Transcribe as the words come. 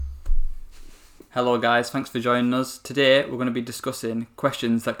Hello guys, thanks for joining us. Today we're going to be discussing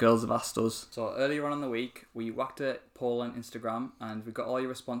questions that girls have asked us. So earlier on in the week we whacked a poll on Instagram and we got all your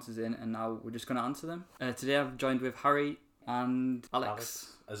responses in and now we're just going to answer them. Today I've joined with Harry and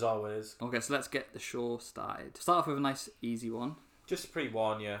Alex. As always. Okay, so let's get the show started. Start off with a nice easy one. Just to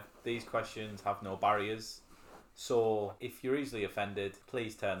pre-warn you, these questions have no barriers. So if you're easily offended,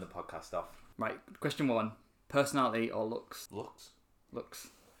 please turn the podcast off. Right, question 1. Personality or looks? Looks.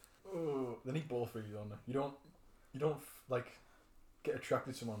 Oh, they need both really, don't they? You don't like get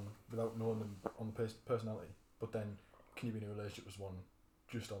attracted to someone without knowing them on the personality. But then, can you be in a relationship with someone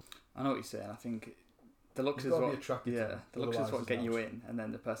just on? I know what you're saying. I think the looks You've is got to what be attracted to them, the looks is otherwise what it's get you not. in, and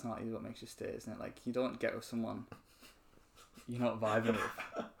then the personality is what makes you stay, isn't it? Like you don't get with someone you're not vibing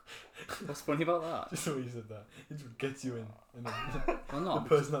with. What's funny about that? Just the way you said that, it just gets you in, and then Well, not.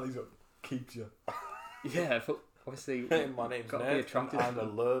 the personality's what keeps you. Yeah, but obviously My name's got to be Ned, attracted. I'm a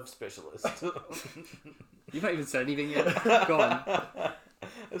love specialist. You've not even said anything yet. Go on.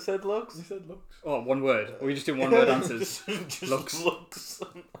 I said looks. You said looks. Oh, one word. Or we just do one word answers. just Looks.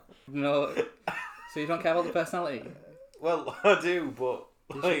 No. So you don't care about the personality? Well, I do, but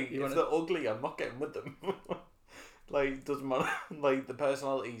You if wanna- they're ugly, I'm not getting with them. Like, doesn't matter. Like, the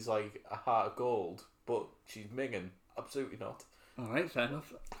personality's like a heart of gold, but she's minging. Absolutely not. Alright, fair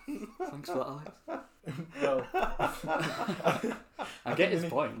enough. Thanks for that, Alex. Well, I get his there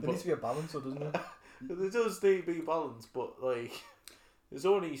point, needs but to be a balance, though, doesn't it? There does need to be balance, but like, there's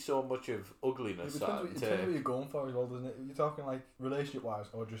only so much of It ugliness depends, that it depends what you're going for as well, doesn't it? You're talking like relationship-wise,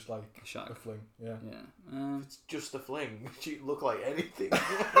 or just like a Shag. fling. Yeah. Yeah. It's just a fling. She look like anything.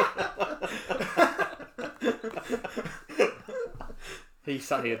 He's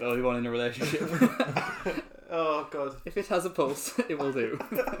sat here, the only one in a relationship. Oh god. If it has a pulse, it will do.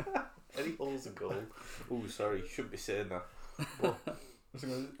 Any holes in gold. Oh, sorry, shouldn't be saying that. But As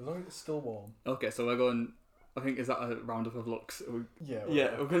long as it's still warm. Okay, so we're going. I think is that a roundup of looks? Yeah.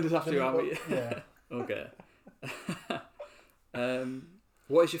 Yeah, we're going to have to, aren't we? Yeah. Okay.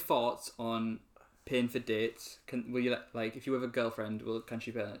 What is your thoughts on paying for dates? Will you like if you have a girlfriend? Can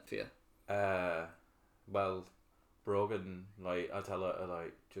she pay for you? well, Brogan, like, I tell her to,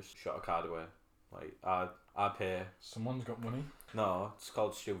 like, just shut a card away. Like, I pay. Someone's got money. No, it's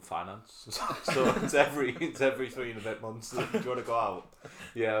called student finance. So it's every 3 and a bit months. Do you want to go out?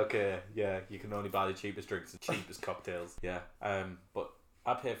 Yeah, okay. Yeah, you can only buy the cheapest drinks, the cheapest cocktails. Yeah. But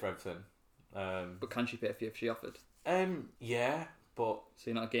I pay for everything. But can she pay for you if she offered? Yeah, but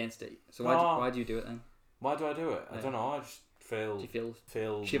So you're not against it. So No. why do you do it then? why do I do it? I Yeah. don't know. I just feel Do you feel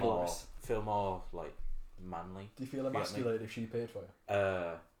feel chivalrous? more like manly. Do you feel get me? emasculated if she paid for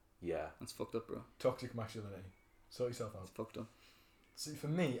you? Yeah. That's fucked up, bro. Toxic masculinity. Sort yourself out. That's fucked up. See, for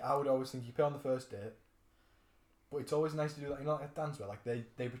me, I would always think you pay on the first date, but it's always nice to do that. You know, like a dance where like they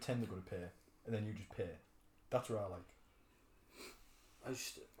pretend they're going to pay, and then you just pay. That's what I like.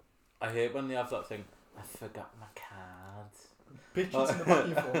 I hate when they have that thing. I forgot my card. Bitch, it's in the back of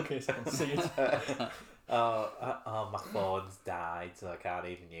your phone in case I can see it. Oh, my phone's died, so I can't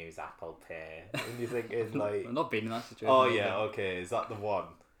even use Apple Pay. And you're thinking like, I've not been in that situation. oh yeah, okay, is that the one?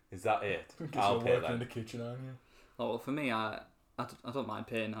 Is that it? Because I'll you're pay working in then. the kitchen, aren't you? Oh well, for me, I don't mind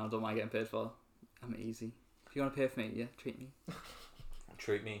paying. I don't mind getting paid for. I'm easy. If you want to pay for me, yeah, treat me.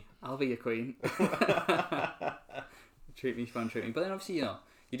 Treat me. I'll be your queen. Treat me if you want to treat me. But then obviously,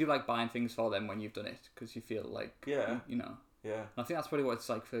 you do like buying things for them when you've done it because you feel like, Yeah. Yeah. And I think that's probably what it's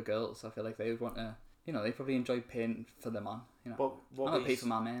like for girls. I feel like they would want to, they probably enjoy paying for their man. But I don't pay for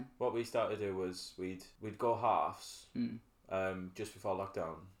my man. what we started to do was we'd go halves. Mm. Just before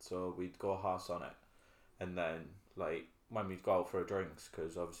lockdown, so we'd go halves on it, and then like when we'd go out for drinks,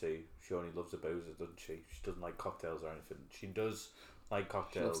 because obviously she only loves a boozer, doesn't she? She doesn't like cocktails or anything. She does like She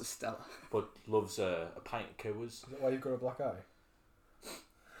loves cocktails, a Stella. but loves a pint of Coors. Is that why you've got a black eye?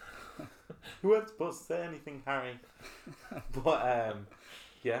 You weren't supposed to say anything, Harry. But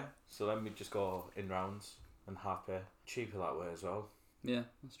yeah. So then we just go in rounds and half pay. Cheaper that way as well. Yeah,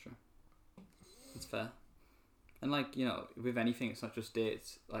 that's true. That's fair. And like, with anything, it's not just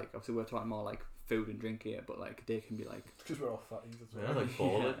dates. Like, obviously we're talking more like food and drink here, but like a date can be like... Because we're all fatties as well. Yeah, like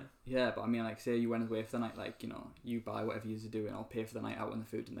bowling. Yeah, but I mean, like, say you went away for the night, like, you buy whatever you're doing, I'll pay for the night out and the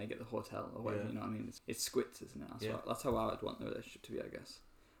food, and they get the hotel or whatever, Yeah. you know what I mean? It's squits, isn't it? Yeah. That's how I would want the relationship to be, I guess.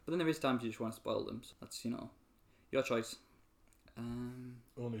 But then there is times you just want to spoil them, so that's, your choice.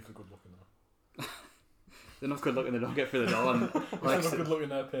 Only if they're good looking though. They're not good looking, they don't get through the door. And, If they're not good looking,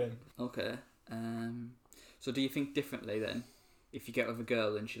 they're paying. Okay. So do you think differently then? If you get with a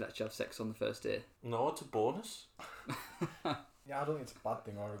girl and she lets you have sex on the first day? No, it's a bonus. Yeah, Yeah, I don't think it's a bad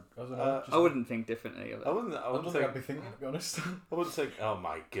thing, or I don't know. I wouldn't think differently of it. I wouldn't I don't think think. I'd be thinking, to be honest. I wouldn't think. Oh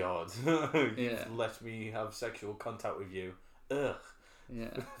my god! Yeah. You've let me have sexual contact with you. Ugh. Yeah.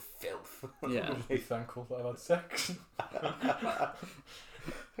 Filth. Yeah. I'd just be thankful that I've had sex. I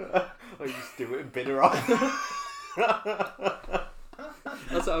just do it and bid her off.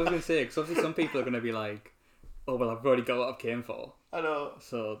 That's what I was going to say, because obviously some people are going to be like, oh, well, I've already got what I came for. I know.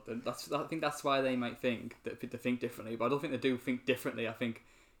 So I think that's why they might think that they think differently. But I don't think they do think differently. I think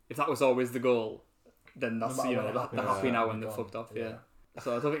if that was always the goal, then that's, No matter you know, what they're happens, happy now they're and they're gone. fucked off, Yeah. yeah.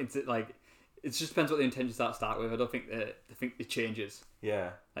 So I don't think it's like, it just depends what the intentions are to start with. I don't think they think it changes. Yeah.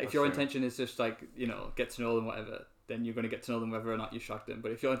 Like if that's your true. intention is just like, you know, get to know them, whatever, then you're going to get to know them whether or not you shag them.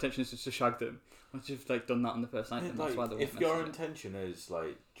 But if your intention is just to shag them, once you've like done that on the first night, then that's why they won't if your message it. intention is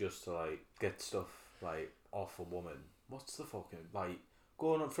like just to like get stuff like off a woman, what's the fucking like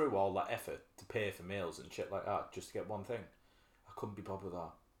going on through all that effort to pay for meals and shit like that just to get one thing? I couldn't be bothered with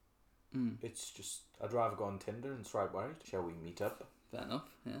that. It's just I'd rather go on Tinder and swipe right. Shall we meet up? Fair enough,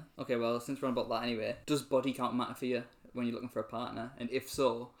 yeah. Okay, well, since we're on about that anyway, does body count matter for you when you're looking for a partner? And if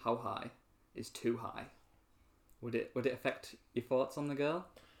so, how high is too high? Would it affect your thoughts on the girl?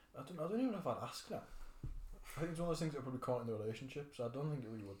 I don't even know if I'd ask that. I think it's one of those things that probably caught in the relationship, so I don't think it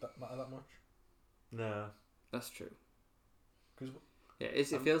really would matter that much. No. That's true. 'Cause Yeah, it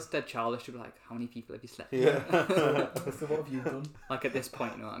feels dead childish to be like, how many people have you slept with? Yeah. so what have you done? Like at this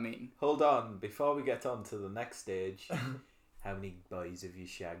point, you know what I mean? Hold on, before we get on to the next stage, how many boys have you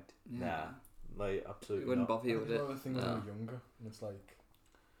shagged? Yeah. Nah, like absolutely It wouldn't not. bother you, It's would it? one of the things when No. you're younger, and it's like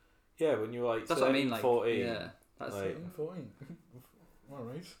Yeah, when you were like That's 13, what I mean, like, 14. yeah. That's like, 13, 14.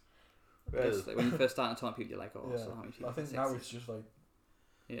 Alright. it's like when you first start talking to people, you're like, oh, Yeah. so how many people I think have now sex? it's just like,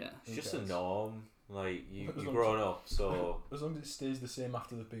 Yeah. it's Who just a cares? norm. Like As you've long grown up, so as long as it stays the same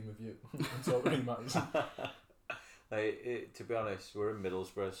after they've been with you, that's all that really matters. to be honest, we're in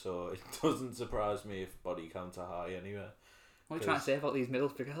Middlesbrough, so it doesn't surprise me if body counts are high anyway. What are you trying to say about these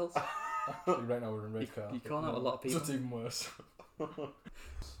Middlesbrough girls? Actually, right now we're in Redcar. you calling out a lot of people. It's even worse.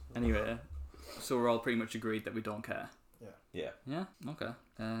 Anyway, so we're all pretty much agreed that we don't care. Yeah. Yeah? Okay.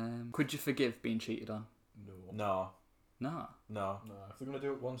 Could you forgive being cheated on? No. No. No. No. If they're gonna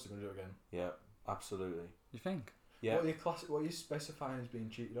do it once, they're gonna do it again. Yeah. Absolutely. You think? Yeah. What are you specifying as being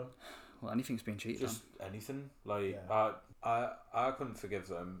cheated on? Well, anything's being cheated Just anything. Like Yeah. I couldn't forgive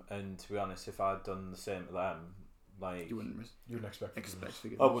them, and to be honest, if I'd done the same to them, on. like You wouldn't You wouldn't expect. expect forgiveness.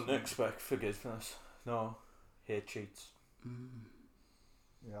 forgiveness. I wouldn't expect forgiveness. No. Hate cheats.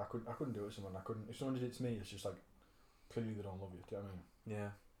 Yeah, I couldn't do it with someone. I couldn't. If someone did it to me, it's just like clearly they don't love you. Do you know what I mean? Yeah.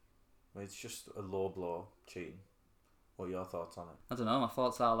 Well, it's just a low blow cheating. What are your thoughts on it? I don't know. My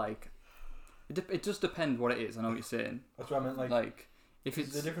thoughts are like, it just depends what it is. I know what you're saying. That's what I meant. Like if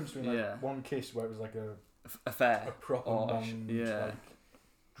it's the difference between like yeah. one kiss where it was like a affair, proper or yeah. Like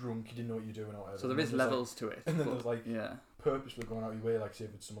drunk, you didn't know what you're doing or whatever. So there And is then there's, levels to it. and then but, there's like yeah. purposefully going out your way, like say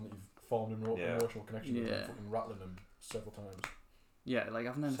if it's someone that you've formed an Yeah. emotional connection with, Yeah. and fucking rattling them several times. Yeah, like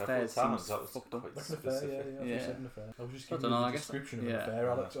having an Several affair times, seems that was fucked up. quite Like an affair, specific. yeah. Yeah. You said an affair. I was just I giving don't know, you I the guess- description of yeah. an affair,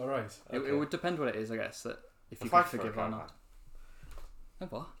 Alex. All right. It would depend what it is, I guess. That if you I'll could fight for a forgive or caravan. not. Oh,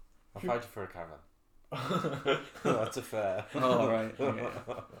 what? I'll fight you for a caravan. That's a fair. Oh, right. Okay.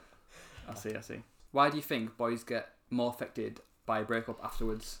 I see. Why do you think boys get more affected by a breakup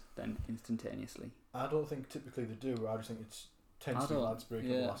afterwards than instantaneously? I don't think typically they do. I just think it's tends I to be don't- lads break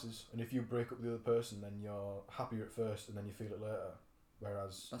yeah. up lasses, and if you break up with the other person, then you're happier at first, and then you feel it later.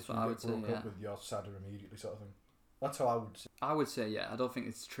 Whereas That's if what you I get would say, broke yeah. up with, you're sadder immediately, sort of thing. That's how I would say. I would say, yeah. I don't think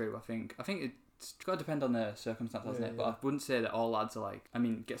it's true. I think it's got to depend on the circumstance, hasn't Yeah, it? But yeah. I wouldn't say that all lads are like, I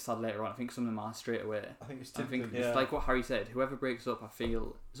mean, get sad later on. I think some of them are straight away. I think it's I typically think Yeah. it's like what Harry said. Whoever breaks up, I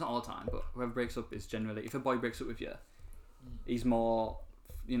feel it's not all the time, but whoever breaks up is generally. If a boy breaks up with you, he's more.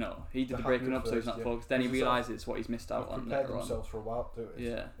 You know, he did They're the breaking happy up, so he's first, not yeah. focused. Then he Because it's like- realizes what he's missed out have on prepared later on. themselves for a while to do it,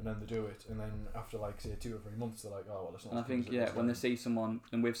 Yeah. and then they do it, and then after like say 2 or 3 months, they're like, oh well, it's not. And I as good think as it was when they then. see someone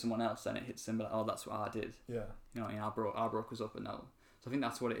and with someone else, then it hits them like, oh, that's what I did. Yeah. You know, what I mean, I broke us up, and now. So I think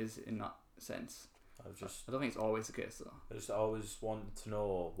that's what it is in that sense. I I don't think it's always the case though. just always wanted to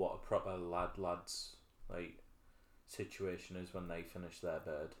know what a proper lad's like situation is when they finish their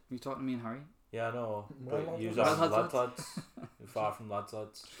bird. You talking to me and Harry? Yeah, I know. Well, But you lads, are lads. lads. You're far from lads.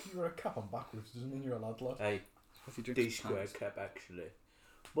 You got a cap on backwards doesn't mean you're a lad. Hey, If you drink D some square pints. cap actually.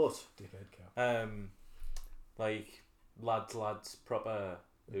 But Dickhead cap. like lads proper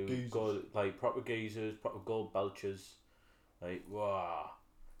who Geezers. go like proper geezers, proper gold belchers, like wow.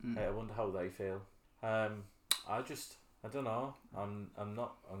 Mm. I wonder how they feel. I don't know.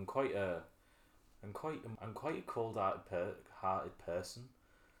 I'm quite a cold-hearted person.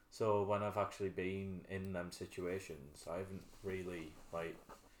 So when I've actually been in them situations, I haven't really like.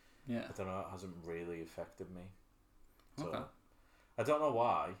 Yeah. I don't know. It hasn't really affected me. So, Okay. I don't know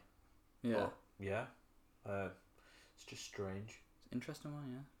why. Yeah. But yeah. It's just strange. It's an interesting one,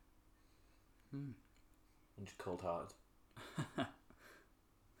 yeah. I'm just cold-hearted.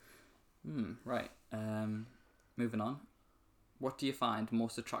 Right. Moving on. What do you find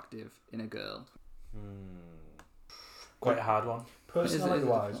most attractive in a girl? Quite a hard one.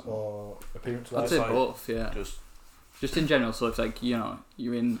 Personality-wise or appearance-wise? I'd say like, both, yeah. Just in general, so it's like, you know,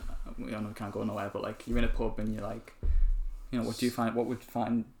 you're in, I know we can't go nowhere, but like you're in a pub and you're like, you know, what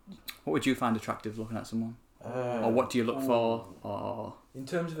would you find attractive looking at someone? Or what do you look for? Or in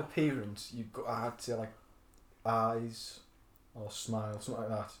terms of appearance, you've got, I'd say like eyes or smile, something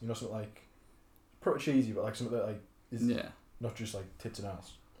like that. You know, something like pretty cheesy, but like something that like is not just like tits and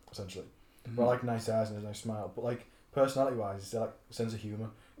ass, essentially. But I like nice eyes and a nice smile. But like personality-wise, it's like sense of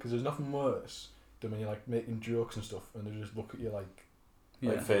humour. Because there's nothing worse than when you're like making jokes and stuff, and they just look at you like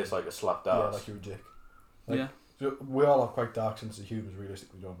face like a slapped ass. Yeah, like you're a dick. Like, so we all have quite dark sense of humour,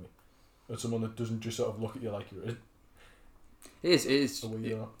 realistically, don't we? And someone that doesn't just sort of look at you like you're It is. Someone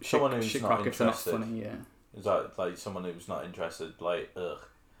who's not interested. Funny, yeah. Is that like someone who's not interested? Like, ugh.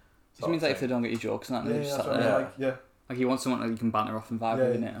 It means like if they don't get your jokes and that, and they're just sat there. Like you want someone that you can banter off and vibe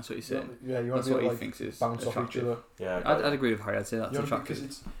with, innit? That's what you're saying. Yeah, you want that's to what be he like, thinks is bounce attractive. off each other. Yeah, I'd agree with Harry. I'd say that's attractive.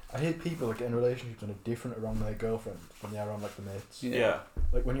 Because I hate people that get in relationships and are different around their girlfriend than they are around like the mates. Yeah.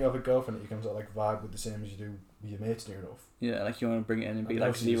 Like when you have a girlfriend that you can sort of like vibe with the same as you do with your mates near enough. Yeah, like you want to bring it in and be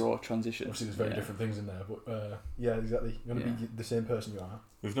like zero transition. Obviously there's very different things in there, but yeah, exactly. You want to be the same person you are.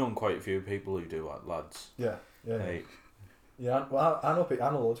 We've known quite a few people who do that, lads. Yeah. Hey. Yeah, well, I know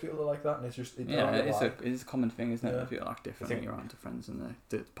loads of people that are like that, and it's just it's a common thing, isn't it? Yeah. If you act different when you're around to friends and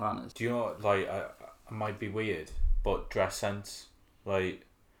the partners. Do you know, like, I might be weird, but dress sense, like,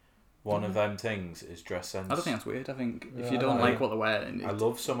 one of them things is dress sense. I don't think that's weird. I think if you don't like what they're wearing, I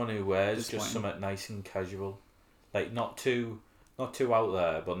love someone who wears just something nice and casual, like not too out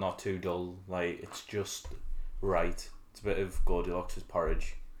there, but not too dull. Like it's just right. It's a bit of Goldilocks'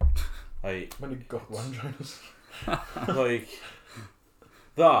 porridge. Like when you got one join us. Like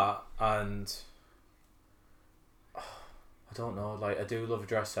that, and I don't know, like I do love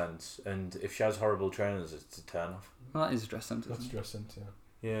dress sense, and if she has horrible trainers, it's a turn off. Well, that is dress sense. That's dress sense,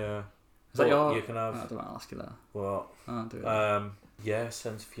 yeah. Yeah. Is that your? You can have. I don't want to ask you that. What? I'll do it. Yeah,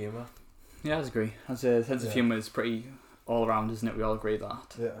 sense of humour. Yeah, I agree. I'd say sense of humour is pretty all around, isn't it? We all agree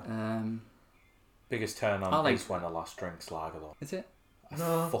that. Yeah. Biggest turn on is when the last drink's lager though. Is it?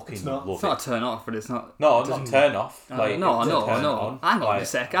 No, fucking it's not. love it's not a turn off, but it's not. No, not turn off. Like, no, I know. Hang on a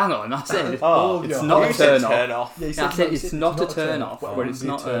sec. Hang on. I said it's not a turn off. Yeah, I said it's not a turn off, but it's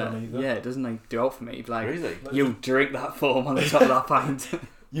not a. Yeah, it doesn't like do out for me. Like, really? You drink that foam on the top of that pint.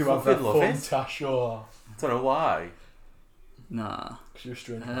 You have that foam tash or. I don't know why. Nah. Because you're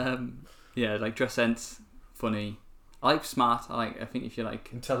strange. Yeah, like dress sense, funny. I like smart. I think if you like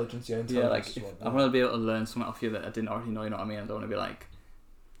intelligence, yeah, like I want to be able to learn something off you that I didn't already know. You know what I mean? I don't want to be like,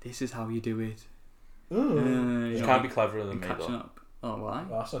 this is how you do it. You can't be cleverer than me though. Up. Oh, why?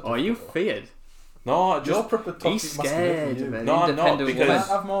 Are you feared? No, just you're proper toxic. He's scared. No, I'm not, because she can't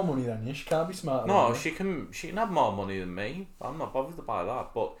have more money than you. She can't be smarter. No, she can have more money than me. I'm not bothered by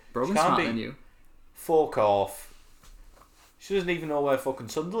that. But Brogan's she can't smarter be. Than you. Fuck off. She doesn't even know where fucking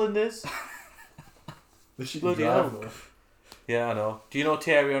Sunderland is. Bloody hell. Yeah, I know. Do you know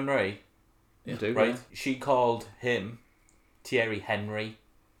Thierry Henry? Yeah, I do. Right? Yeah. She called him Thierry Henry.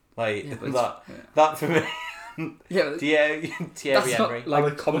 Like yeah, that for me. Yeah, Thierry Henry. Not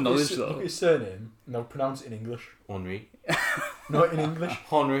like common knowledge though. Look at his surname. Now pronounce it in English. Henry. Not in English.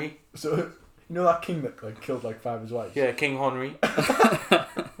 Henry. So you know that king that like killed like 5 of his wives. Yeah, King Henry.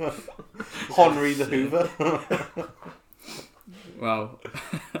 Henry the Hoover. Wow.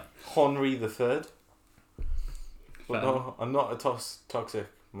 Henry the Third. But no, I'm not a toxic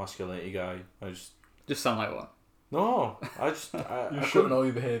masculinity guy. I just sound like what? No, I You're shutting all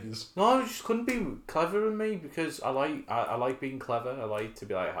your behaviours. No, I just couldn't be clever in me because I like being clever. I like to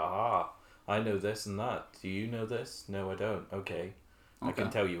be like, haha, I know this and that. Do you know this? No, I don't. Okay. I can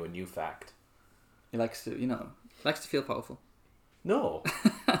tell you a new fact. He likes to feel powerful. No.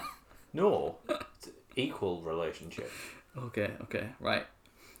 No. It's an equal relationship. Okay, right.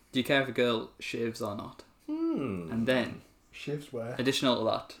 Do you care if a girl shaves or not? And then shaves where? Additional to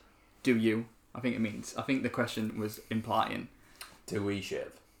that, do you? I think the question was implying. Do we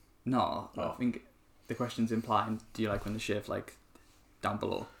shave? No, I think the question's implying, do you like when they shave like down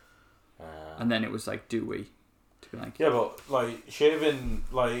below? And then it was like, do we? To be like, yeah, but like shaving,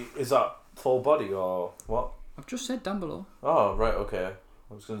 like is that full body or what? I've just said down below. Oh right, okay.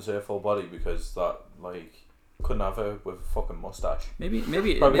 I was gonna say full body because that like couldn't have her with a fucking mustache. Maybe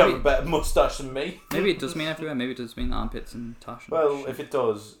Probably have a better mustache than me. Maybe it does mean everywhere. Maybe it does mean armpits and tash. And Well, shit. if it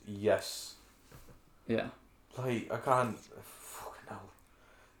does, yes. Yeah. Like I can't. Fucking hell.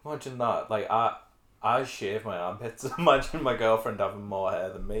 Imagine that. Like I shave my armpits. Imagine my girlfriend having more hair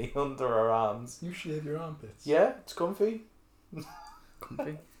than me under her arms. You shave your armpits? Yeah, it's comfy.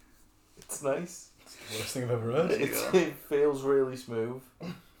 Comfy. It's nice. It's the worst thing I've ever heard. It feels really smooth.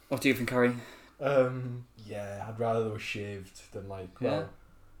 What do you think, Harry? Yeah, I'd rather they were shaved than like. Yeah. Well,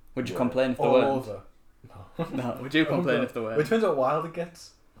 Would you Yeah. complain if they all weren't? over. No. No. Would you complain if they It weren't? depends how wild it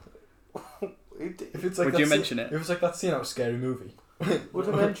gets. If it's like Would that you scene- mention it? If it's like that scene out of Scary Movie. Would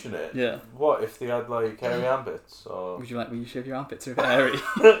I mention it? Yeah. What if they had like hairy armpits or? Will you shave your armpits or hairy?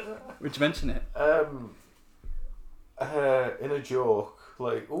 Would you mention it? In a joke,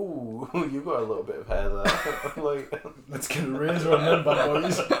 like, ooh, you got a little bit of hair there. Like, Let's get a razor on them bad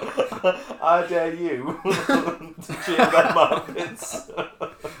boys. I dare you to shave them armpits.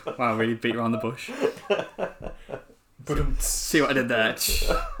 Wow, really beat around the bush. But See what I did there?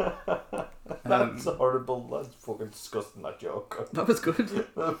 That's horrible. That's fucking disgusting. That joke. That was good.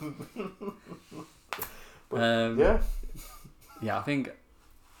 Yeah. Yeah, I think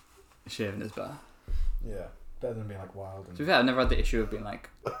shaving is better. yeah, better than being like wild. And To be fair, I've never had the issue of being like,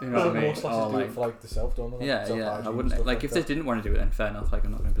 you know what I mean? Most lasses Or do it like, for like the self, don't they? Like, yeah, I self-hygiene wouldn't. stuff Like, if they that. didn't want to do it, then fair enough. Like,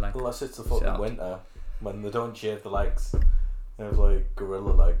 I'm not going to be like, Unless it's the Sit fucking out. winter when they don't shave the legs. They have like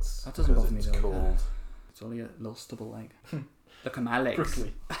gorilla legs. That doesn't 'cause bother me it's though, cold. yeah. It's only a little stubble leg. Look at my legs.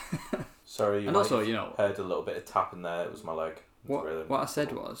 Prickly. Sorry, you And might also, have you know, heard a little bit of tapping there. It was my leg. It was really what I said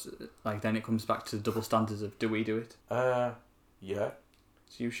uncomfortable. was, like, then it comes back to the double standards of do we do it? Yeah.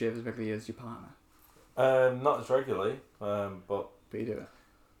 So you shave as regularly as your partner, Not as regularly, but but you do it.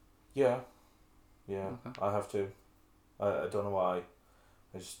 yeah, Okay. I have to. I don't know why.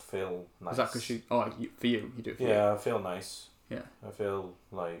 I just feel nice. Is that because for you do it for you? Yeah, I feel nice. Yeah. I feel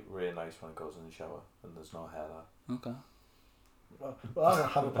like really nice when it goes in the shower and there's no hair there. Okay. Well, I don't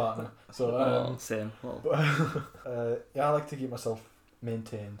have a partner, so Well, same. Well, but, yeah, I like to keep myself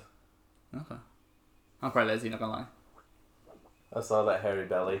maintained. okay. I'm quite lazy, not gonna lie. I saw that hairy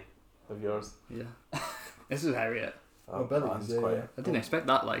belly of yours. Yeah. This is Harriet. Oh, belly mine's is, yeah, quite. yeah. I didn't expect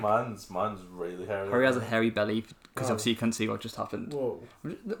that. Like, Mine's really hairy. Harry has a hairy belly because Oh. obviously you couldn't see what just happened. Whoa.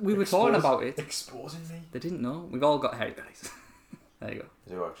 We were talking about it. Exposing me. They didn't know. We've all got hairy bellies. There you go. I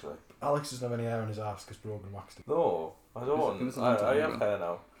do actually. Alex doesn't have any hair on his ass because Brogan waxed it. No, I It don't. was a long I time have ago. hair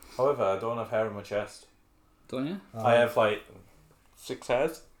now. However, I don't have hair on my chest. Don't you? I have like 6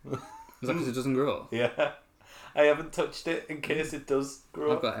 hairs. Is that because it doesn't grow? Yeah. I haven't touched it in case it does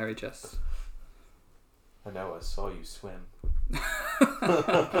grow. I've got hairy chest. I know, I saw you swim.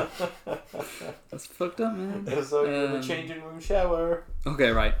 That's fucked up, man. I saw you in the changing room shower. Okay,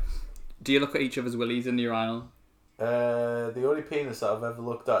 right. Do you look at each other's willies in the urinal? The only penis that I've ever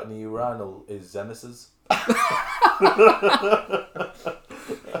looked at in the urinal is Zennis's.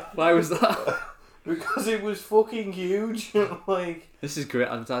 Why was that? Because it was fucking huge. Like, This is great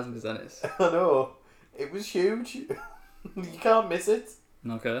advertising for Zenith. I know. It was huge. You can't miss it.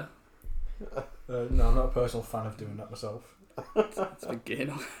 Okay. No, I'm not a personal fan of doing that myself. It's a big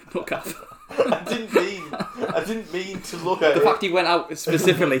gain. Look at I didn't mean to look at the it. fact he went out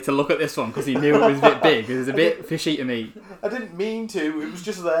specifically to look at this one because he knew it was a bit big. It was a bit fishy to me. I didn't mean to. It was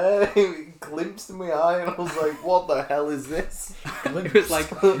just there. It glimpsed in my eye, and I was like, "What the hell is this?" It was like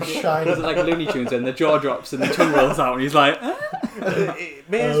Shiny. like Looney Tunes when the jaw drops and the tongue rolls out and he's like, It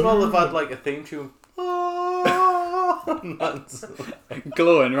may as well have had like a theme tune. That's-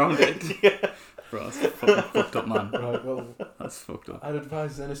 glowing around it. yeah. Bro, that's fucking fucked up, man. Right, well, That's fucked up. I'd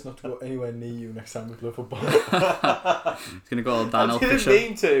advise Dennis not to go anywhere near you next time we play football. He's gonna go all Daniel I didn't Fisher.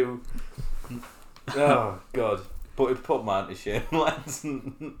 mean to. Oh god, but it put man to shame, lads.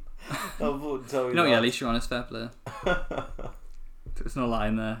 I wouldn't tell you. You know, that. yeah, at least you're honest, fair play. There's no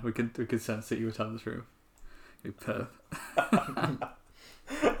line there. We could sense that you were telling the truth. You perv.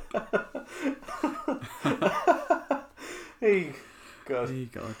 Hey, god. Hey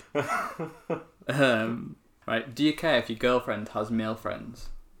God. Right. Do you care if your girlfriend has male friends?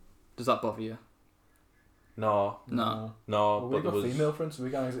 Does that bother you? No, No. no. Well, but we've got there was, female friends, so we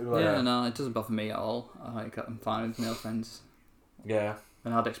can't like Yeah, no, it doesn't bother me at all. I'm fine with male friends, Yeah,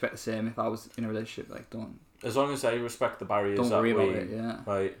 and I'd expect the same if I was in a relationship. Like, don't as long as they respect the barriers. don't that worry we, about it. Yeah.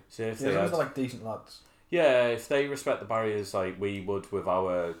 Right. See if Yeah, they those had, are like decent lads. yeah, if they respect the barriers like we would with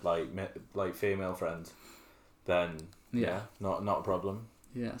our like female friends, then yeah, not a problem.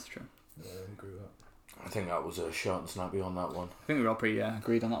 Yeah, that's true. Yeah, I agree with that. I think that was a short and snappy on that one. I think we're all pretty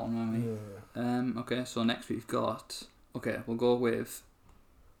agreed on that one, weren't we? Yeah. Okay, so next we've got. Okay, we'll go with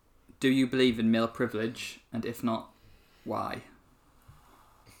Do you believe in male privilege? And if not, why?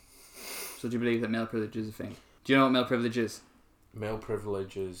 So do you believe that male privilege is a thing? Do you know what male privilege is? Male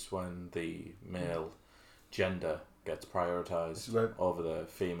privilege is when the male gender gets prioritised over the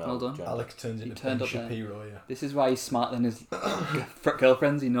female Well done. gender. Alex turns into turned Ben up there. Shapiro, yeah. This is why he's smarter than his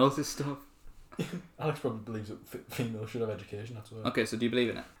girlfriends. He knows this stuff. Alex probably believes that females should have education, that's why. Okay, so do you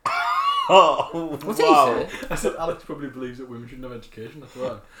believe in it? Oh, What wow. did he say? I said Alex probably believes that women shouldn't have education, that's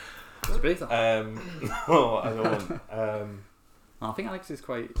why. Do you believe that? No, I don't. I think Alex is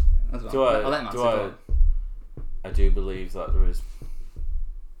quite... I don't know. Do I? I'll let him answer. Do Go I do believe that there is.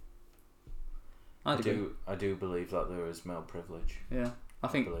 on. I do believe that there is male privilege. Yeah. I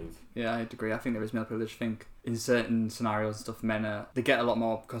think... believe. Yeah, I'd agree. I think there is male privilege. I think in certain scenarios and stuff, men they get a lot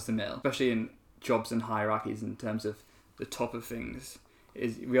more because they're male, especially in jobs and hierarchies in terms of the top of things.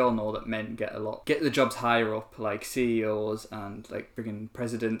 We all know that men get the jobs higher up, like CEOs and like friggin'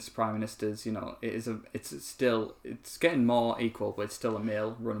 presidents, prime ministers. You know, it's getting more equal, but it's still a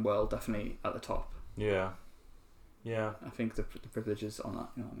male run world, definitely at the top. Yeah. I think the privilege is on that.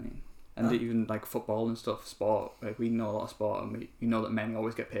 You know what I mean? And even like football and stuff, sport. Like we know a lot of sport, and we know that men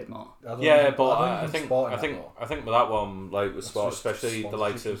always get paid more. I think with that one, like with sport, especially the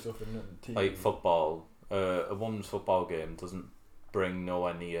likes of stuff, like football, a women's football game doesn't bring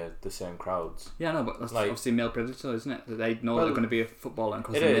nowhere near the same crowds. Yeah, no, but that's like, obviously male privilege, though, isn't it? That they know they're going to be a footballer, and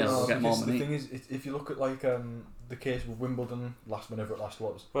because they're male, they'll get more money. The thing is, if you look at like the case with Wimbledon whenever it last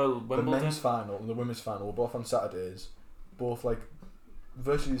was. Well, Wimbledon, the men's final and the women's final were both on Saturdays, both like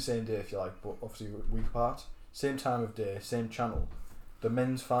virtually the same day, if you like, but obviously a week apart. Same time of day, same channel. The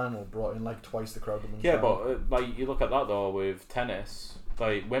men's final brought in like twice the crowd. The women's final. But like you look at that though with tennis,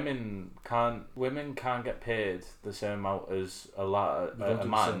 like women can't get paid the same amount as a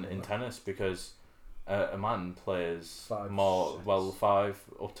man in tennis because a man plays five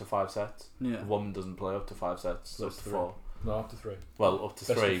up to 5 sets. Yeah. A woman doesn't play up to 5 sets, Up just to 4. No, up to 3. Well, up to Best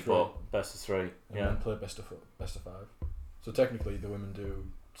of 3, three. but best of 3. And Yeah. men play best of 5. So technically, the women do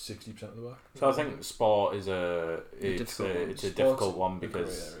 60% of the work. So I think sport is a difficult one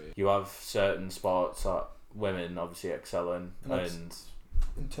because you have certain sports that women obviously excel in, and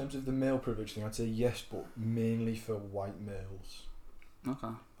in terms of the male privilege thing, I'd say yes, but mainly for white males. Okay.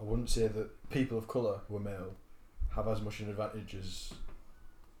 I wouldn't say that people of colour who are male have as much an advantage as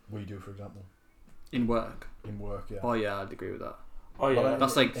we do, for example. In work. In work, yeah. Oh yeah, I'd agree with that. oh yeah, Well,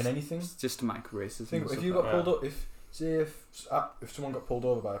 That's like in anything. systematic racism. Think, and if stuff you like got that. pulled up, if someone got pulled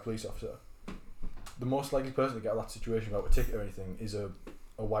over by a police officer, the most likely person to get out of that situation without a ticket or anything is a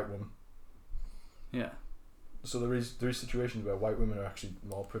white woman. Yeah. So there is situations where white women are actually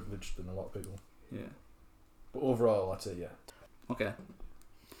more privileged than a lot of people. Yeah. But overall, I'd say yeah. Okay.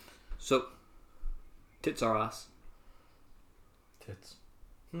 So, tits or ass? Tits.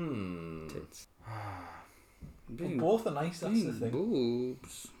 Tits. Well, both are nice. That's the thing.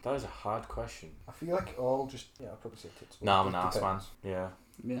 Boobs. that is a hard question. I feel like all just I'd probably say tits. No, I'm an It ass man. depends. Yeah,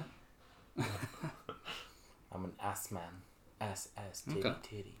 Yeah. I'm an ass man. Ass, titty, Okay.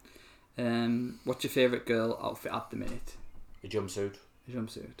 titty. What's your favourite girl outfit at the minute? A jumpsuit. A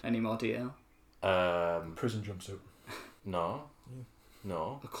jumpsuit. Any more detail? Prison jumpsuit. No. Yeah.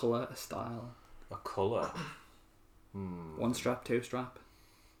 No. A colour, a style. A colour. One strap, 2 strap.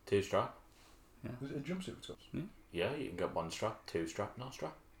 2 strap. Is it a jumpsuit? It's got. Yeah, you can get 1 strap, 2 strap, no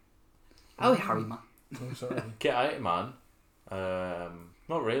strap. Oh, Harry, man. No, sorry. Get out, man.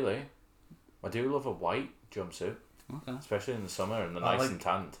 Not really. I do love a white jumpsuit, Okay. especially in the summer and the I nice like- and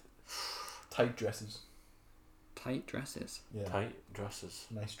tanned. Tight dresses. Tight dresses. Yeah. Tight dresses.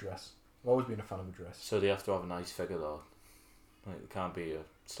 Nice dress. I've always been a fan of a dress. So they have to have a nice figure though. Like they can't be a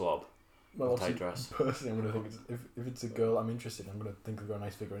slob. Well, tight obviously, dress. personally, I'm gonna think if it's a girl I'm interested in, I'm gonna think they've got a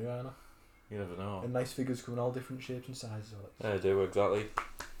nice figure anyway, aren't I? You never know. And nice figures come in all different shapes and sizes. Yeah, I do exactly.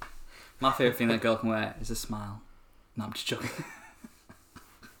 My favourite thing that a girl can wear is a smile. No, I'm just joking.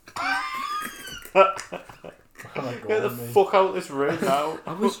 Get the fuck out of this room now.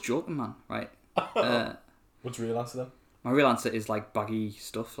 I was joking, man. Right. What's your real answer then? My real answer is like baggy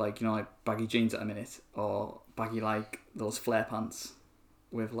stuff, like, you know, like baggy jeans at a minute, or baggy like those flare pants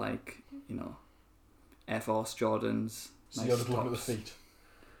with like, you know, Air Force Jordans. So nice you're just looking at the tops. feet.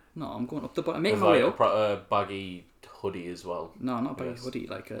 No, I'm going up the bottom. I'm making With my like way a up. baggy hoodie as well. No, not a baggy Yes. hoodie.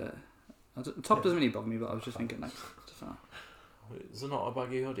 Like the top doesn't really bother me, but I was just thinking like, just, Is it not a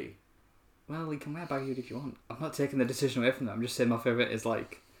baggy hoodie? well, you can wear baggy hoodie if you want. I'm not taking the decision away from that. I'm just saying my favourite is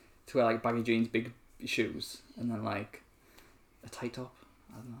like to wear like baggy jeans, big shoes, and then like a tight top.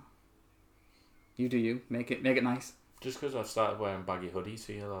 I don't know. You do you. Make it nice. Just because I've started wearing baggy hoodies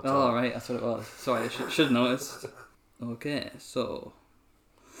for you. That's Oh, all. right, that's what it was. Sorry, I should have noticed. Okay, so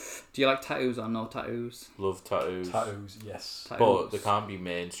Do you like tattoos or no tattoos? Love tattoos. Tattoos, yes. But they can't be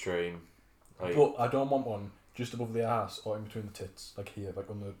mainstream. Like, But I don't want one just above the arse or in between the tits, like here, like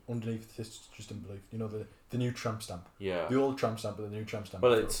underneath the tits, just in beneath. You know the new tramp stamp. yeah. The old tramp stamp, but the new tramp stamp.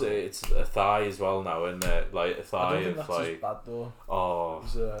 Well, it's a thigh as well now, isn't it? Like a I thigh don't think of that's like. as bad though. Oh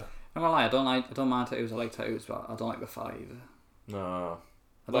It's, I'm gonna lie, I don't mind tattoos. I like tattoos, but I don't like the thigh either. no.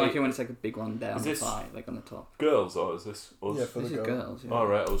 I don't Like- like it when it's like a big one down Is the this- thigh, like on the top. Girls, or is this us? Yeah, for This the is girl. girls. Yeah. Oh,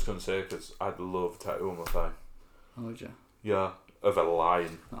 right, I was going to say, because I'd love a tattoo on my thigh. Oh, would you? Yeah, of a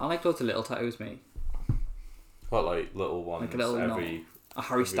lion. I like loads of little tattoos, mate. What, like little ones Like a little every... A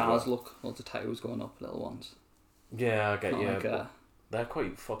Harry Styles Everywhere. look. Loads of tattoos going up, little ones. Yeah, I get Not you. like But they're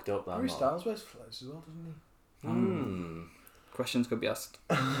quite fucked up, that Harry Styles wears flats as well, doesn't he? questions could be asked.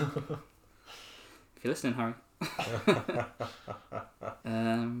 If you're listening, Harry.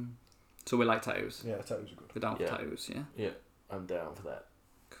 So we like tattoos. Yeah, tattoos are good. We're down for Yeah. tattoos, yeah? Yeah, I'm down for that.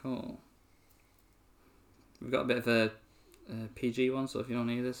 Cool. We've got a bit of a PG one, so if you don't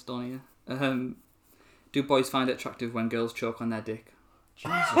hear this, don't hear. Do boys find it attractive when girls choke on their dick?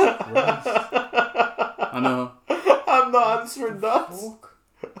 Jesus Christ. I know. I'm not answering that. Fuck.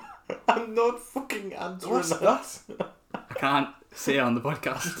 I'm not fucking answering What's that. that? I can't say it on the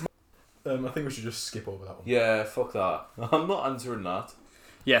podcast. I think we should just skip over that one. Yeah, fuck that. I'm not answering that.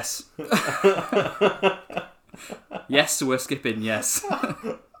 Yes. Yes, we're skipping, yes.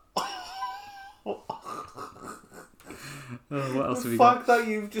 What else have The you got? fact that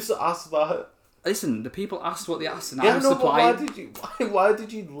you've just asked that. Listen, the people asked what they asked and I Yeah, was no, but why supplying. did you? Why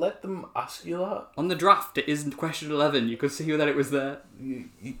did you let them ask you that? On the draft, it isn't question 11. You could see that it was there.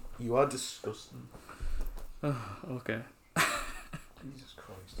 You are disgusting. Okay. Jesus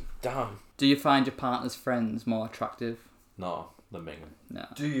Christ. Damn. Do you find your partner's friends more attractive? No, the minging. No.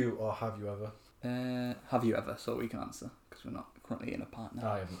 Do you or have you ever? Have you ever? So we can answer because we're not currently in a partner.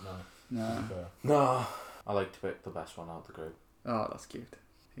 I haven't, no. No. To be fair. No. I like to pick the best one out of the group. Oh, that's cute.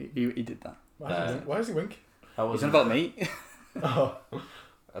 He did that. Why does he wink? I He's wasn't not about me. Oh.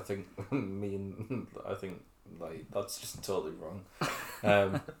 I think I think like that's just totally wrong.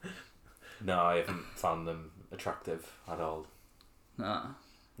 No, I haven't found them attractive at all. Nah.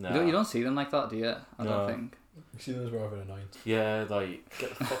 No. You don't see them like that, do you? I No. don't think. You see them as we're having a night. Yeah, like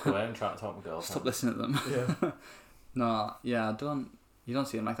get the fuck away and try to talk to my girlfriend. Stop listening to them. Yeah. No, yeah, I don't. You don't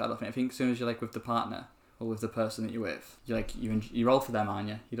see them like that. I don't think. I think as soon as you're like with the partner or with the person that you're with, you're like you roll for them, aren't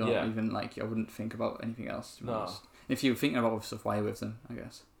you? You don't Yeah. even like. I wouldn't think about anything else. To be No. honest. If you're thinking about other stuff, why are you with them? I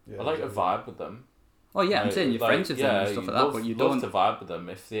guess. Yeah, I like to exactly. vibe with them. Oh yeah, I'm Like- saying you're like, friends with them and stuff like that, love, but you love don't. to vibe with them.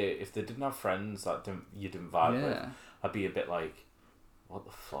 If they didn't have friends that you didn't vibe with, Yeah. I'd be a bit like, what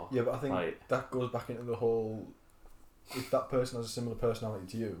the fuck? Yeah, but I think Like, that goes back into the whole. If that person has a similar personality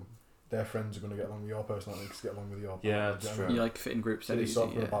to you, their friends are going to get along with your personality to get along with your. Yeah, Do that's you know what I true. mean? You like fit in groups. So that you easy,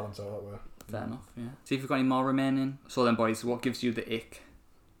 sort of yeah. balance out that way. Fair enough. Yeah. See if you've got any more remaining. So then, boys, what gives you the ick?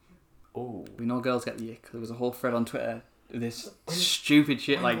 oh, We know girls get the ick. There was a whole thread on Twitter. This stupid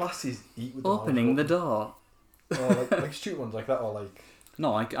shit When like lassies eat with their mouth opening the open. door. Or like stupid ones like that, or like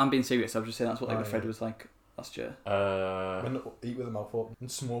No, I'm being serious. I was just saying that's what like Oh, the thread yeah. was like last year. when they eat with their mouth open and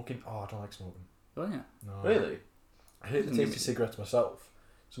smoking. Oh, I don't like smoking. Oh yeah. No. really? I hate the Mm. taste of cigarettes myself.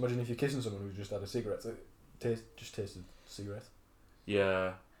 So imagine if you're kissing someone who just had a cigarette, it just tasted cigarette.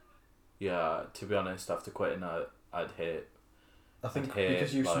 Yeah, yeah. To be honest, after quitting, I'd hate. I think Okay,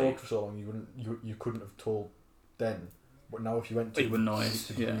 because you like- smoked for so long, you couldn't have told then. But now if you went to You wouldn't know it,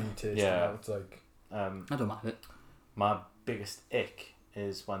 it's yeah. really tasty. Yeah. Now it's like I don't mind it. My biggest ick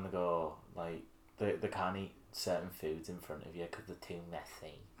is when they go like they can't eat certain foods in front of you because they're too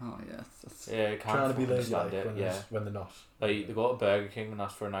messy. Oh yeah. That's... Yeah, I can't trying to be fucking lazy like stand it. when, Yeah, when they're not. like they go to Burger King and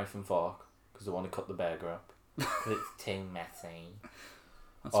ask for a knife and fork because they want to cut the burger up. 'Cause it's too messy.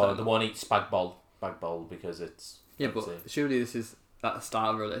 That's Or fair they enough. want to eat spag bowl because it's Yeah, but fancy. surely this is at the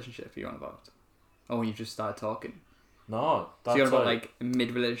start of a relationship you're on about. Oh, when you just started talking. No, So that's you're on about like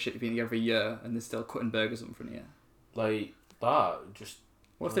mid-relationship, you've been together a year, and they're still cutting burgers up in front of you. like that. Just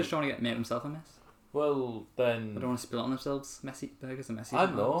What if they're just trying to make themselves a mess? well They then. don't want to spill it on themselves. Messy burgers are messy. I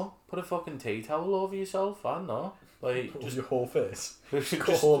don't know. Put a fucking tea towel over yourself. I don't know. Like Just just your whole face. just,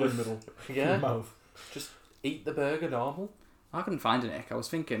 Cut a hole in the middle. Your Yeah, mouth. eat the burger normal. I couldn't find an ick. I was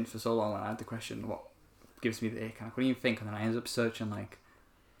thinking for so long when I had the question, what gives me the ick? And I couldn't even think, and then I ended up searching like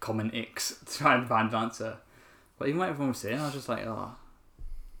common icks to try and find an answer. But even what everyone was saying, I was just like, oh,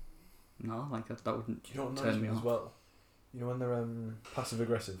 no, like that wouldn't You don't know turn me as off. well. You know when they're passive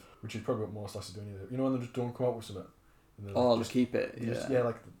aggressive, which is probably what most lasses do anyway. You know when they just don't come out with something. And they're Oh, like, just keep it. they Yeah. just, yeah,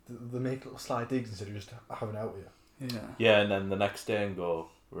 like they make little sly digs instead of just having it out with you. Yeah. Yeah, and then the next day and go,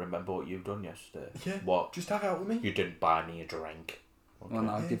 remember what you've done yesterday? Yeah. What? Just have it out with me. You didn't buy me a drink. Okay. Well,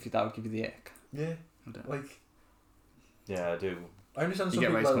 that would give you the ick. Yeah. I don't. Like. Yeah, I do. I understand You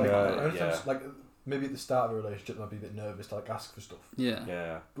some get people where are it's like, coming from. I understand like maybe at the start of a relationship they'll be a bit nervous to like ask for stuff. Yeah.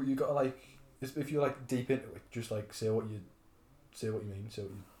 Yeah. But you gotta like, if you're like deep into it, just like say what you mean, say what you.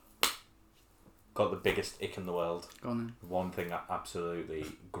 Got the biggest ick in the world. Go on then. One thing that absolutely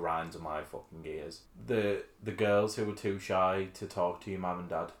grinds my fucking gears. The girls who are too shy to talk to your mum and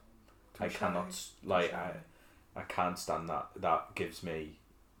dad. I can't stand that. That gives me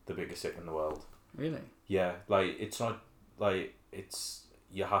the biggest ick in the world. Really? Yeah, like it's not like it's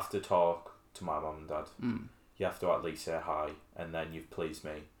you have to talk to my mum and dad. Mm. You have to at least say hi, and then you've pleased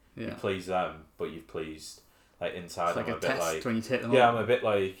me. Yeah. You please them, but you've pleased like inside. It's like I'm a a bit test like when you take them. yeah, up. I'm a bit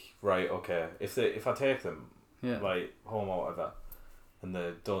like right, okay. If I take them Yeah. like home or whatever, and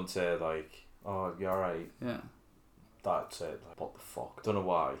they don't say like oh you're alright, Yeah. that's it. Like, what the fuck? Don't know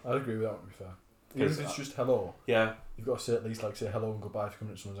why. I'd agree with that. To be fair, even if it's just hello, Yeah, you've got to say at least like say hello and goodbye if you come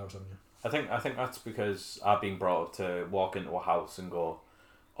into someone's house, haven't you? I think that's because I've been brought up to walk into a house and go,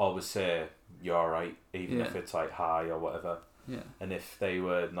 always say you're alright, even Yeah. if it's like hi or whatever. Yeah. And if they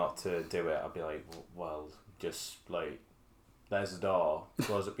were not to do it, I'd be like, well, just like, there's the door,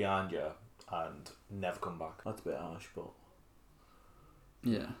 close it behind you, and never come back. That's a bit harsh, but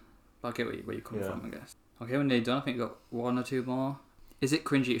Yeah. But I get where you come Yeah. from, I guess. Okay, when you're done, I think you've got one or two more. Is it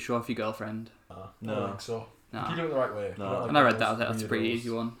cringy to show off your girlfriend? I No. don't think so. Nah. If you do it the right way. No. you don't, And I read those that. I think that's a pretty weirdos. easy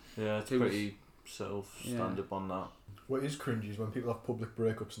one. yeah, it's It was- pretty self-standard on that. What is cringy is when people have public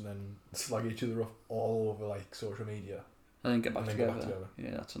breakups and then slag each other off all over like social media. And then get back And then together. get back together.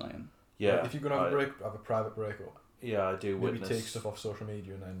 Yeah, that's annoying. Yeah, Like, if you're gonna have a private breakup, yeah, I do maybe witness. take stuff off social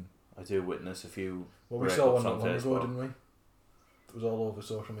media and then. I do witness a few. Well, we saw one breakups not on long ago, Facebook. didn't we? It was all over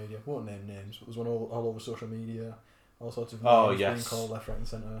social media. Won't name names, but there's one all over social media. All sorts of Oh, names being yes. called left, right, and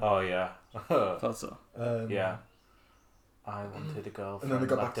centre. Oh yeah, Thought so. yeah. I wanted a girlfriend. And then they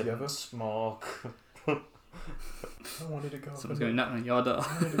got that back together. didn't smoke. I wanted a girlfriend. Someone's going knocking on your door.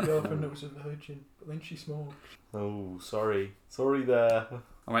 I wanted a girlfriend that was a virgin, but then she smoked. Oh, sorry there.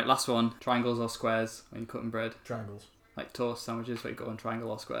 Alright, last one. Triangles or squares when you're cutting bread? Triangles. Like toast sandwiches where you go on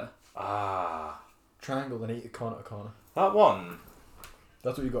triangle or square. Ah, Triangle, then eat it corner to corner. that one.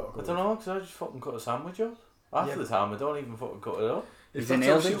 That's what you got to go I don't know, because I just fucking cut a sandwich up. Half Yeah, the time I don't even fucking cut it up. If Is that's it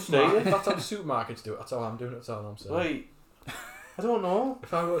how nailed it? if that's how supermarkets do it, that's how I'm doing it, that's how I'm saying. Wait, I don't know.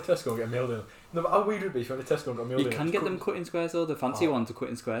 If I go to Tesco and get a meal dinner. No, but how weird would it be if you went to Tesco and got a meal You dinner? can Just get them cut- cut in squares though. The fancy Oh. ones are cut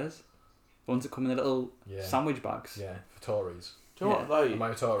in squares. The ones that come in the little Yeah. sandwich bags. Yeah, for Tories. Do you know Yeah. what, like, Am I a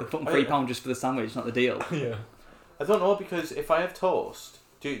They're Tory? putting Oh, £3 yeah. just for the sandwich, not the deal. Yeah. I don't know, because if I have toast,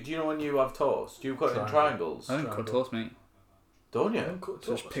 do you know when you have toast, do you cut it in Triangle. triangles? I don't cut Triangle. toast, mate. Don't you? Don't cut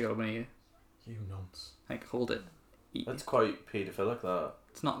So just toast. pick it up when you You nonce. like hold it. Eat That's it. quite paedophilic, that.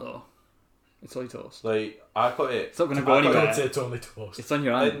 It's not though. It's only toast. Like, I cut it. It's not gonna go I cut anywhere. Don't say it's only toast. It's on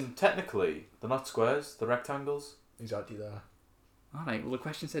your hand. And technically, they're not squares, they're rectangles. He's actually there. Alright, well the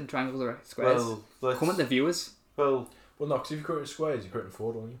question said triangles or squares. Well, let's, Comment the viewers. well, Well, no, because if you cut it in squares, you cut it in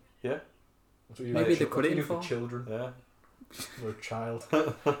four, don't you? Yeah. That's what you Maybe do. they cut it in That's what you do four. for children. yeah. You're a child.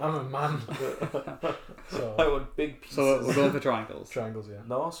 I'm a man. I So, want big pieces. So we're going for triangles. triangles, yeah.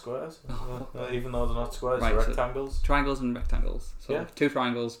 No, squares. Oh, Even though they're not squares, Right, they're so- rectangles. Triangles and rectangles. So Yeah. 2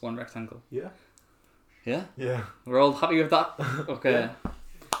 triangles, 1 rectangle. Yeah. Yeah? Yeah. We're all happy with that? Okay. Yeah.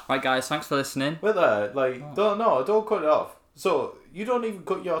 Right guys, thanks for listening. With that, like, Oh. don't cut it off. So, you don't even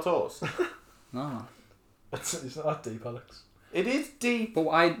cut your toast. No. It's not that deep, Alex. It is deep. But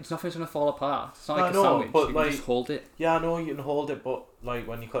why? Nothing's going to fall apart. It's not I like a know, sandwich. but You can like- just hold it. Yeah, I know you can hold it, but, like,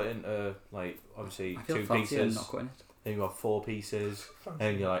 when you cut it into, like, obviously, I feel 2 fancy and pieces, not cutting it. then you got 4 pieces,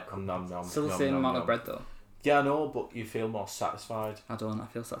 and you're like, nom, nom, Still the nom, same nom, amount nom. of bread though. Yeah, I know, but you feel more satisfied. I don't. I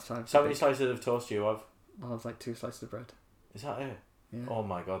feel satisfied. So how many slices of toast do you have? I'll have like 2 slices of bread. Is that it? Yeah. Oh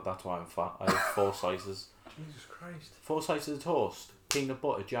my god, that's why I'm fat. I have 4 slices. Jesus Christ. 4 slices of toast, peanut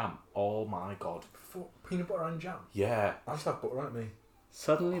butter, jam. Oh my god. Peanut butter and jam. Yeah. I just have butter on it, me.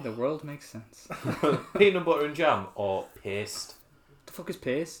 Suddenly the world makes sense. Peanut butter and jam or paste? The fuck is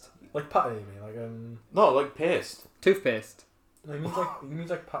paste? Like patty, me. Like, No, like paste. Toothpaste. no, he means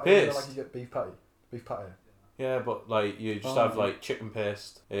like patty. Paste. You know, like you get beef patty. Beef patty. Yeah, but like you just Oh, have like chicken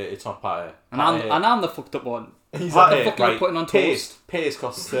paste. It's not patty. And Patty- I'm the fucked up one. He's patty, the fuck am I putting on paste. Paste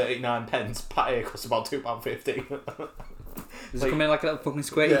costs 39 pence. Patty costs about £2.50. Does it come in like a little fucking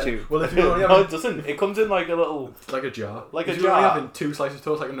square yeah. tube? Well, if you're only No, having it doesn't. It comes in like a little. like a jar, Like if a you're only jar. having 2 slices of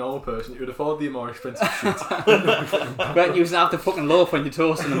toast like a normal person, you would afford the more expensive shit. But you have the fucking loaf on your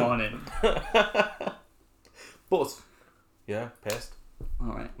toast in the morning. But yeah, paste.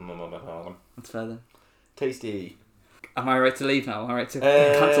 Alright, that's fair then. Tasty. Am I right to leave now? Am I right to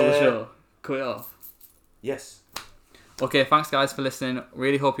cancel the show? Cut it off? Yes. Okay, thanks guys for listening.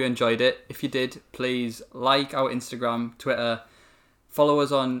 Really hope you enjoyed it. If you did, please like our Instagram, Twitter, follow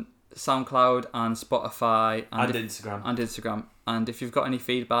us on SoundCloud and Spotify and Instagram. And if you've got any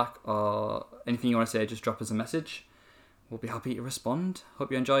feedback or anything you want to say, just drop us a message. We'll be happy to respond.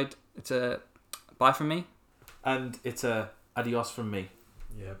 Hope you enjoyed. It's a bye from me. And it's a adios from me.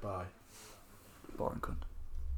 Yeah, bye. Boring cunt.